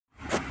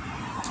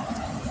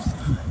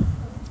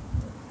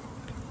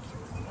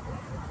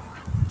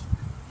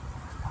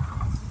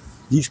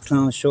these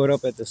clowns showed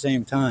up at the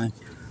same time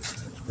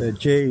that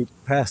Jade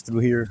passed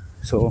through here,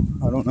 so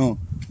I don't know.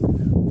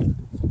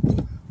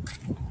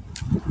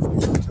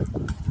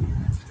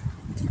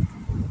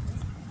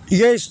 You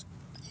guys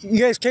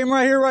came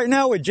right here right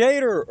now with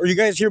Jade, or you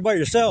guys here by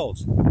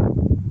yourselves?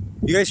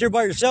 You guys here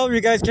by yourselves, or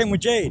you guys came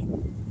with Jade? We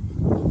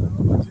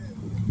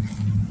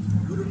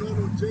don't know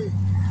no Jade.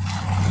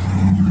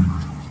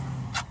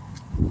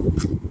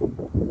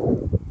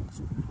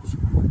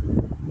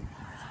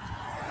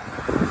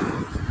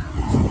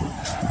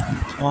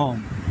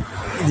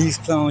 These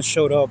clowns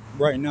showed up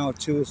right now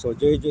too, so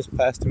Jade just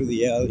passed through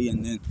the alley,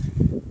 and then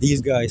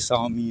these guys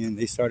saw me and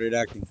they started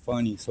acting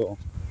funny, so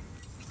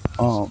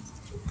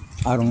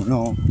I don't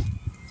know,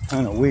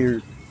 kind of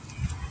weird,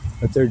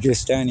 but they're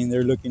just standing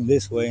there looking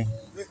this way.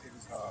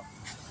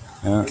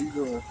 How you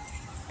doing?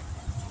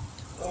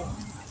 Oh,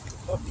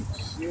 fucking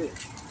shit.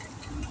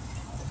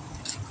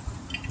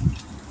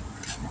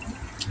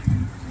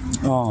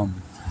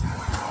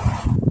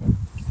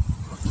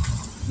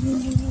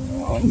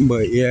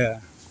 But yeah,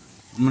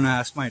 I'm gonna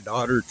ask my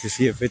daughter to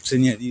see if it's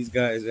any of these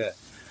guys that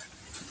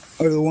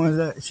are the ones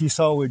that she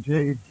saw with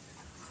Jade.